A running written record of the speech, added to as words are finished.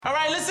All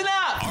right, listen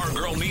up. Our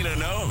girl Nina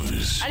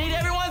knows. I need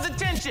everyone's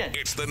attention.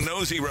 It's the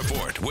Nosey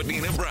Report with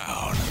Nina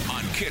Brown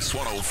on Kiss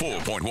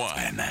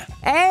 104.1.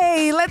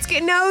 Hey, let's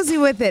get nosy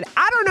with it.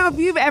 I don't know if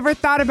you've ever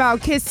thought about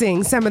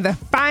kissing some of the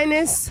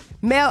finest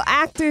male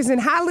actors in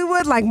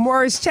Hollywood like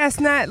Morris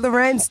Chestnut,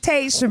 Lorenz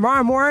Tate,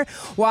 Shamar Moore.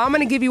 Well, I'm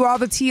going to give you all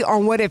the tea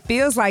on what it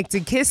feels like to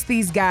kiss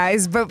these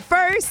guys. But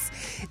first,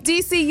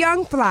 DC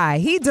Young Fly.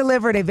 He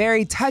delivered a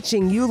very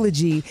touching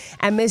eulogy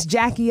at Miss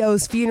Jackie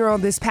O's funeral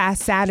this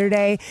past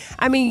Saturday.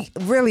 I mean,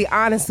 really,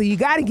 honestly, you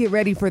got to get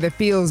ready for the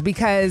feels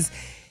because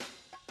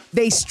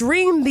they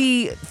streamed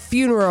the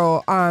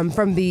funeral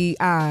from the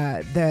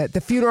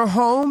funeral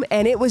home,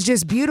 and it was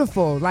just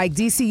beautiful. Like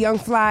DC Young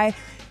Fly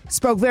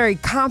spoke very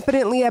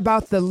confidently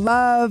about the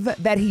love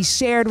that he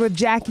shared with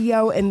Jackie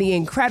O and the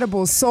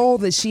incredible soul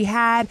that she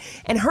had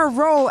and her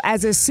role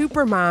as a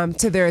supermom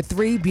to their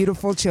 3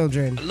 beautiful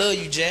children. I love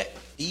you, Jack.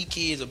 These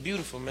kids are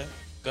beautiful, man.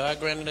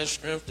 God granted us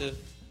strength to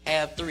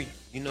have 3.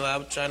 You know, I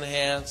was trying to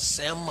have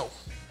 7 more.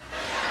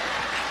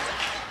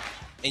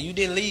 And you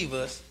didn't leave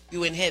us.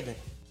 You in heaven.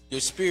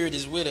 Your spirit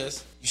is with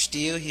us. You're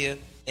still here.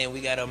 And we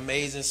got an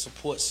amazing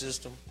support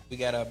system. We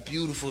got a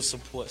beautiful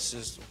support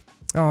system.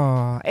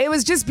 Oh, it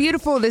was just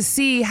beautiful to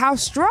see how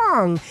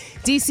strong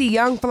DC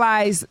Young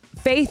Fly's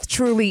faith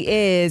truly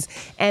is,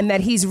 and that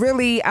he's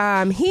really,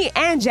 he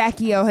and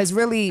Jackie O has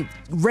really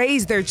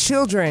raised their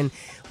children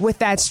with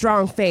that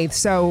strong faith.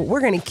 So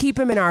we're going to keep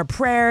him in our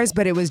prayers,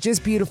 but it was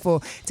just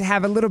beautiful to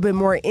have a little bit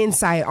more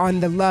insight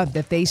on the love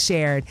that they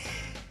shared.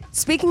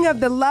 Speaking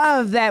of the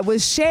love that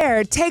was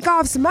shared,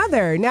 Takeoff's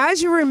mother. Now,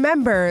 as you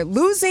remember,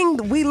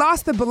 we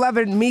lost the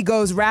beloved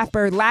Migos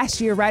rapper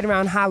last year right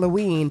around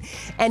Halloween.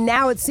 And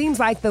now it seems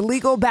like the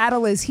legal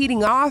battle is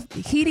heating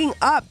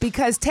up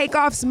because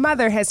Takeoff's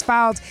mother has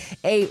filed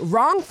a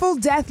wrongful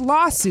death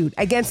lawsuit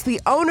against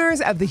the owners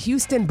of the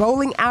Houston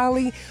bowling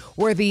alley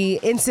where the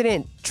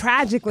incident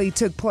tragically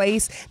took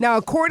place. Now,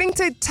 according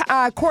to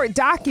court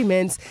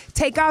documents,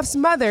 Takeoff's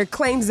mother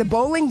claims the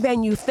bowling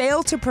venue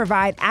failed to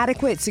provide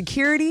adequate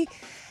security,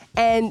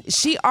 and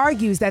she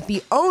argues that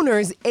the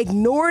owners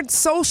ignored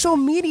social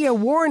media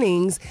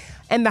warnings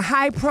and the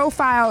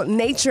high-profile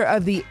nature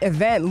of the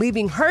event,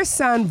 leaving her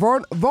son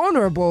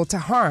vulnerable to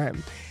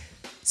harm.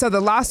 So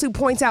the lawsuit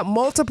points out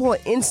multiple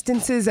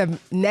instances of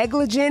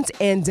negligence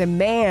and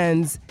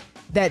demands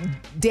that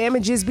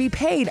damages be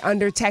paid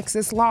under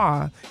Texas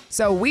law.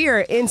 So we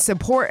are in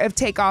support of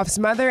Takeoff's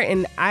mother,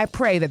 and I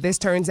pray that this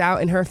turns out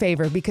in her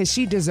favor because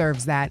she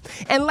deserves that.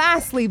 And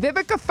lastly,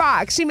 Vivica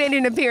Fox, she made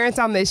an appearance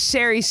on the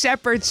Sherry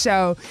Shepherd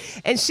show,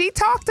 and she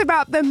talked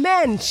about the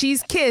men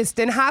she's kissed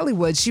in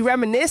Hollywood. She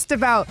reminisced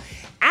about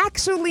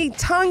actually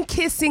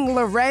tongue-kissing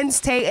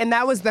Lorenz Tate, and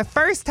that was the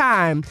first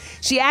time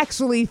she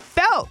actually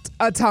felt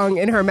a tongue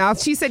in her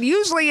mouth. She said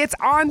usually it's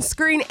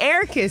on-screen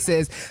air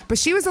kisses, but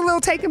she was a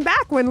little taken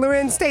back when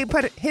Lorenz Tate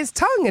put his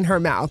tongue in her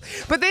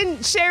mouth. But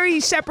then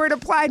Sherry Shepherd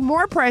applied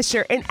more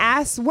pressure and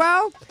asked,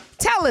 well,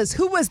 tell us,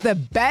 who was the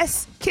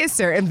best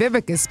kisser? And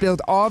Vivica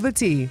spilled all the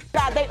tea.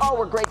 God, they all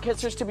were great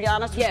kissers, to be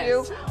honest with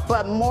you.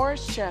 But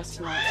Morris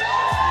Chestnut.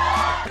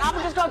 I'm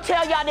just going to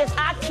tell y'all this.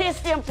 I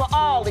kissed him for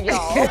all of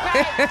y'all,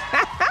 okay?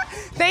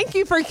 Thank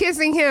you for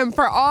kissing him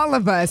for all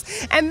of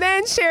us. And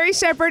then Sherry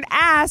Shepherd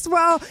asked,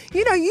 well,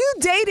 you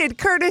dated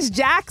Curtis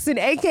Jackson,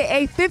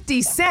 a.k.a.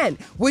 50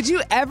 Cent. Would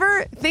you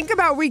ever think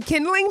about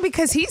rekindling?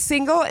 Because he's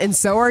single and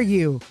so are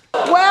you.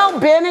 Well,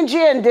 Ben and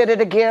Jen did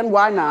it again.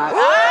 Why not?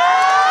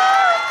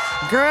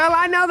 Girl,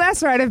 I know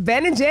that's right. If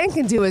Ben and Jen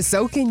can do it,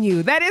 so can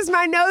you. That is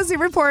my Nosey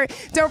Report.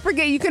 Don't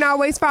forget, you can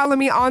always follow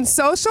me on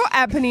social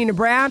at Panina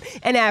Brown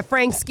and at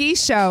Frank Ski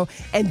Show.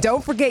 And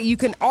don't forget, you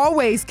can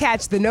always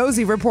catch the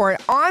Nosey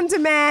Report on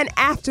demand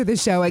after the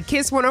show at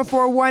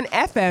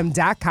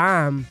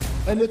kiss1041fm.com.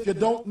 And if you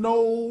don't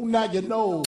know, now you know.